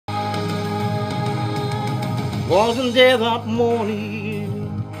Wasn't there that morning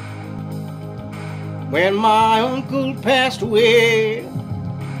when my uncle passed away?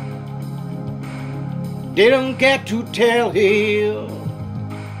 Didn't get to tell him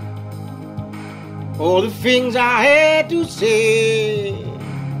all the things I had to say.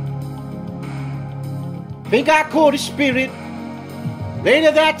 Think I caught his spirit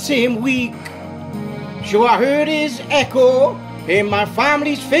later that same week. Sure, I heard his echo in my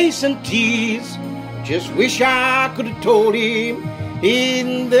family's face and tears. Just wish I could have told him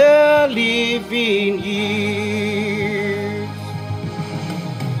in the living years.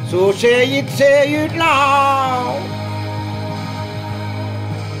 So say it loud.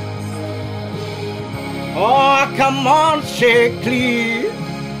 Oh, come on, say it clear.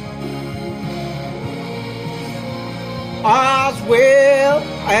 As well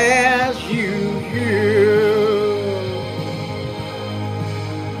as you hear.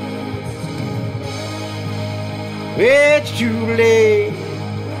 It's too late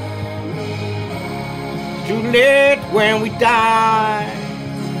when we die.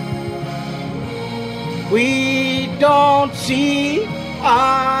 We don't see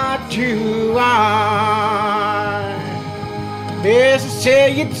eye to eye. Yes,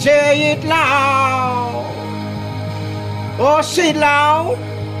 say it loud. Oh, say it loud.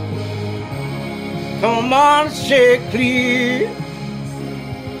 Come on, say it clear.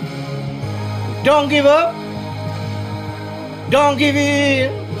 Don't give up. Don't give in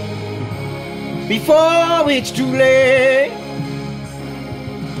before it's too late.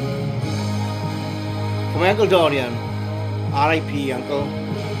 From Uncle Dorrien, R.I.P. Uncle.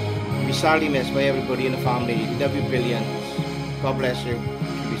 Be sadly missed by everybody in the family. Love you billions. God bless you.